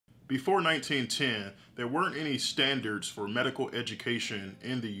Before 1910, there weren't any standards for medical education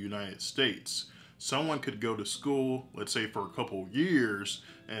in the United States. Someone could go to school, let's say for a couple years,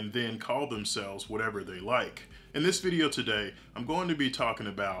 and then call themselves whatever they like. In this video today, I'm going to be talking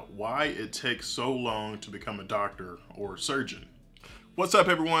about why it takes so long to become a doctor or surgeon. What's up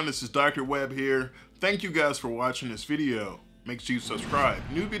everyone, this is Dr. Webb here. Thank you guys for watching this video. Make sure you subscribe.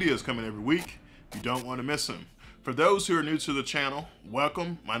 New videos coming every week. You don't want to miss them. For those who are new to the channel,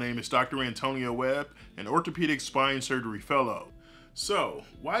 welcome. My name is Dr. Antonio Webb, an orthopedic spine surgery fellow. So,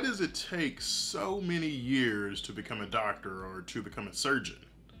 why does it take so many years to become a doctor or to become a surgeon?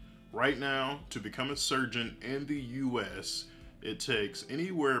 Right now, to become a surgeon in the US, it takes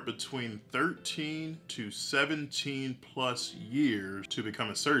anywhere between 13 to 17 plus years to become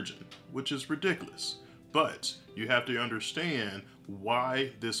a surgeon, which is ridiculous. But you have to understand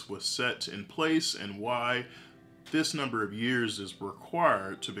why this was set in place and why this number of years is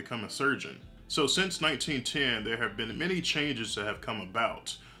required to become a surgeon. So since 1910, there have been many changes that have come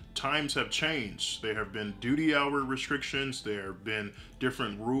about. Times have changed. There have been duty hour restrictions. There have been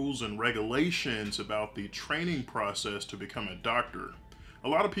different rules and regulations about the training process to become a doctor. A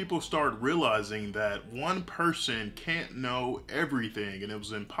lot of people started realizing that one person can't know everything, and it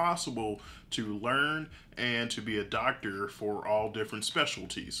was impossible to learn and to be a doctor for all different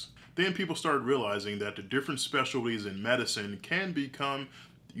specialties. Then people started realizing that the different specialties in medicine can become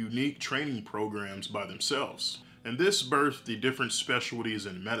unique training programs by themselves. And this birthed the different specialties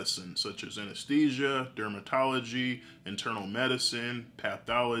in medicine, such as anesthesia, dermatology, internal medicine,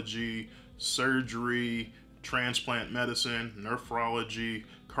 pathology, surgery, transplant medicine, nephrology,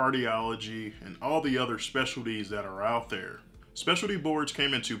 cardiology, and all the other specialties that are out there. Specialty boards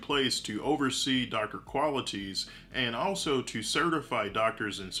came into place to oversee doctor qualities and also to certify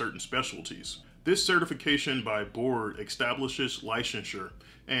doctors in certain specialties. This certification by board establishes licensure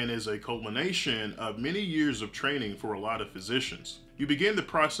and is a culmination of many years of training for a lot of physicians. You begin the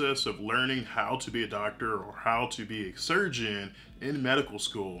process of learning how to be a doctor or how to be a surgeon in medical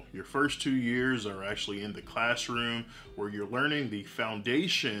school. Your first 2 years are actually in the classroom where you're learning the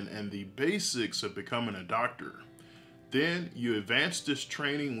foundation and the basics of becoming a doctor. Then you advance this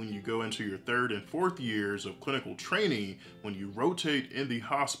training when you go into your 3rd and 4th years of clinical training when you rotate in the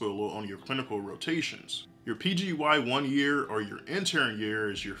hospital on your clinical rotations. Your PGY 1 year or your intern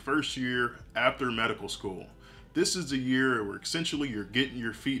year is your first year after medical school. This is the year where essentially you're getting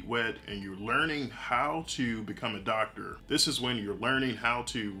your feet wet and you're learning how to become a doctor. This is when you're learning how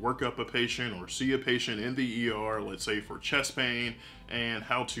to work up a patient or see a patient in the ER, let's say for chest pain, and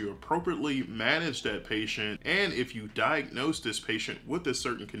how to appropriately manage that patient, and if you diagnose this patient with a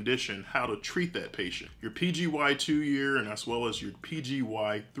certain condition, how to treat that patient. Your PGY 2 year and as well as your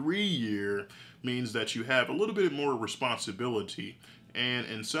PGY 3 year means that you have a little bit more responsibility. And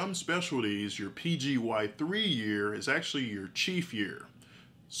in some specialties, your PGY 3 year is actually your chief year.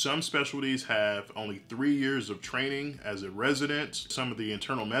 Some specialties have only 3 years of training as a resident. Some of the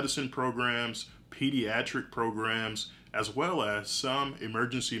internal medicine programs, pediatric programs, as well as some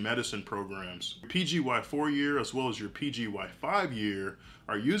emergency medicine programs. Your PGY 4 year as well as your PGY 5 year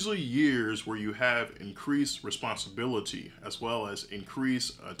are usually years where you have increased responsibility as well as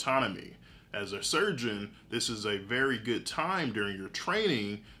increased autonomy. As a surgeon, this is a very good time during your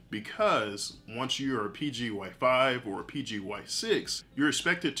training because once you are a PGY 5 or a PGY 6, you're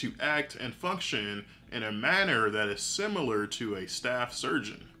expected to act and function in a manner that is similar to a staff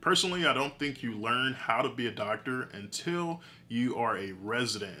surgeon. Personally, I don't think you learn how to be a doctor until you are a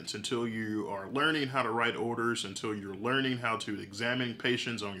resident, until you are learning how to write orders, until you're learning how to examine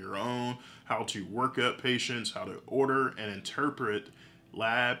patients on your own, how to work up patients, how to order and interpret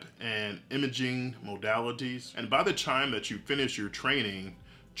lab and imaging modalities. And by the time that you finish your training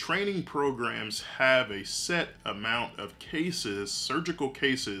programs have a set amount of cases, surgical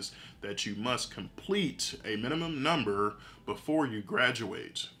cases, that you must complete a minimum number before you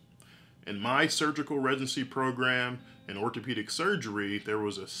graduate. In my surgical residency program in orthopedic surgery, there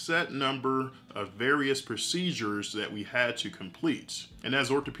was a set number of various procedures that we had to complete. And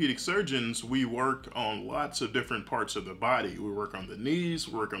as orthopedic surgeons, we work on lots of different parts of the body. We work on the knees,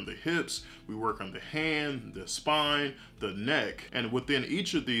 we work on the hips, we work on the hand, the spine, the neck. And within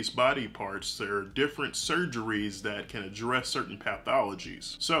each of these body parts, there are different surgeries that can address certain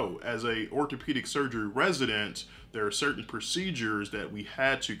pathologies. So as a orthopedic surgery resident, there are certain procedures that we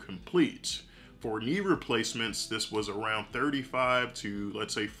had to complete. For knee replacements, this was around 35 to,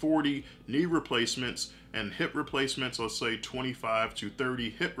 let's say, 40 knee replacements, and hip replacements, let's say 25 to 30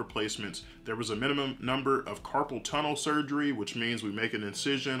 hip replacements. There was a minimum number of carpal tunnel surgery, which means we make an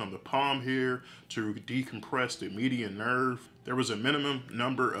incision on the palm here to decompress the median nerve. There was a minimum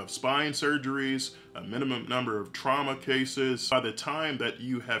number of spine surgeries, a minimum number of trauma cases. By the time that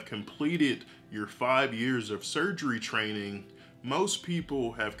you have completed your 5 years of surgery training, most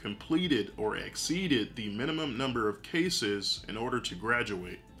people have completed or exceeded the minimum number of cases in order to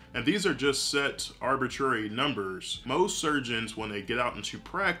graduate. And these are just set arbitrary numbers. Most surgeons, when they get out into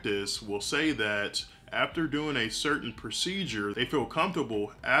practice, will say that after doing a certain procedure, they feel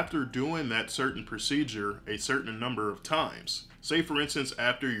comfortable after doing that certain procedure a certain number of times. Say for instance,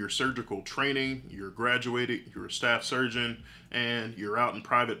 after your surgical training, you're graduated, you're a staff surgeon, and you're out in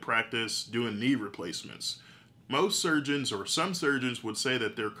private practice doing knee replacements. Most surgeons, or some surgeons, would say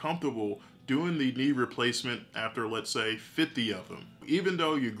that they're comfortable doing the knee replacement after, let's say, 50 of them. Even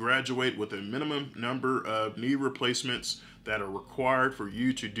though you graduate with a minimum number of knee replacements that are required for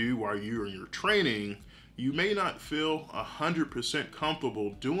you to do while you're in your training, you may not feel 100%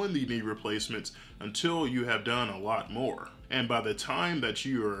 comfortable doing the knee replacements until you have done a lot more. And by the time that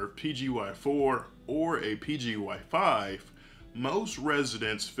you are PGY4 or a PGY5, most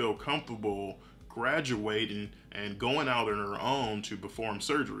residents feel comfortable graduating and going out on their own to perform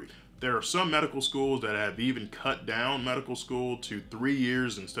surgery. There are some medical schools that have even cut down medical school to 3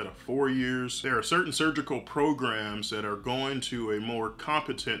 years instead of 4 years. There are certain surgical programs that are going to a more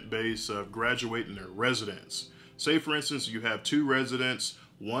competent base of graduating their residents. Say for instance, you have 2 residents,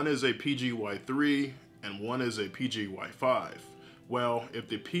 one is a PGY3 and one is a PGY5. Well, if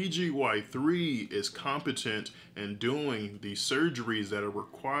the PGY3 is competent in doing the surgeries that are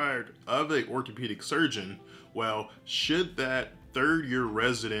required of an orthopedic surgeon, well, should that third-year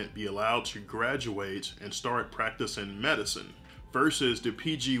resident be allowed to graduate and start practicing medicine? Versus the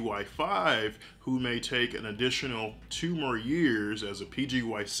PGY5, who may take an additional 2 more years as a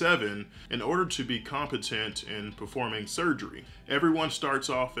PGY7 in order to be competent in performing surgery. Everyone starts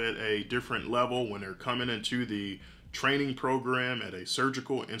off at a different level when they're coming into the training program at a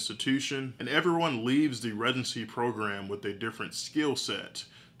surgical institution, and everyone leaves the residency program with a different skill set,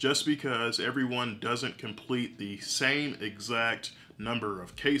 just because everyone doesn't complete the same exact number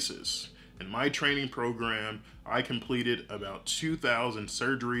of cases. In my training program, I completed about 2,000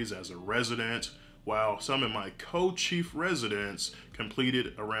 surgeries as a resident, while some of my co-chief residents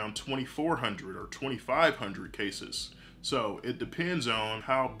completed around 2,400 or 2,500 cases. So it depends on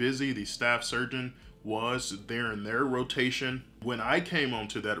how busy the staff surgeon was there in their rotation. When I came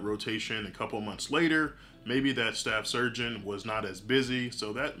onto that rotation a couple months later, maybe that staff surgeon was not as busy,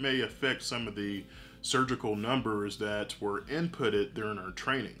 so that may affect some of the surgical numbers that were inputted during our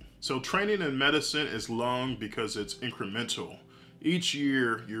training. So training in medicine is long because it's incremental. Each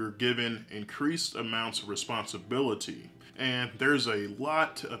year you're given increased amounts of responsibility, and there's a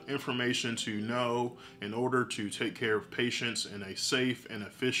lot of information to know in order to take care of patients in a safe and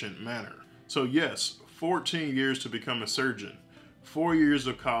efficient manner. So yes, 14 years to become a surgeon, 4 years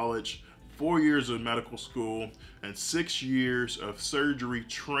of college, 4 years of medical school, and 6 years of surgery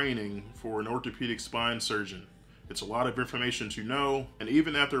training for an orthopedic spine surgeon. It's a lot of information to know, and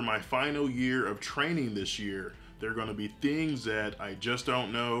even after my final year of training this year, there are going to be things that I just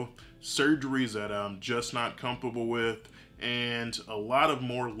don't know, surgeries that I'm just not comfortable with, and a lot of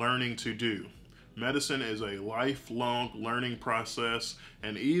more learning to do. Medicine is a lifelong learning process,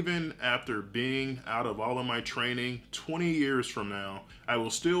 and even after being out of all of my training 20 years from now, I will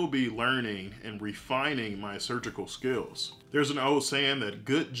still be learning and refining my surgical skills. There's an old saying that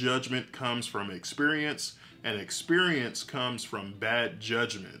good judgment comes from experience, and experience comes from bad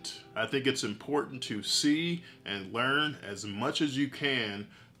judgment. I think it's important to see and learn as much as you can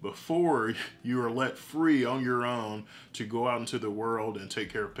before you are let free on your own to go out into the world and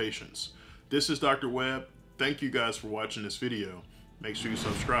take care of patients. This is Dr. Webb. Thank you guys for watching this video. Make sure you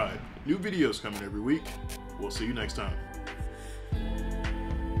subscribe. New videos coming every week. We'll see you next time.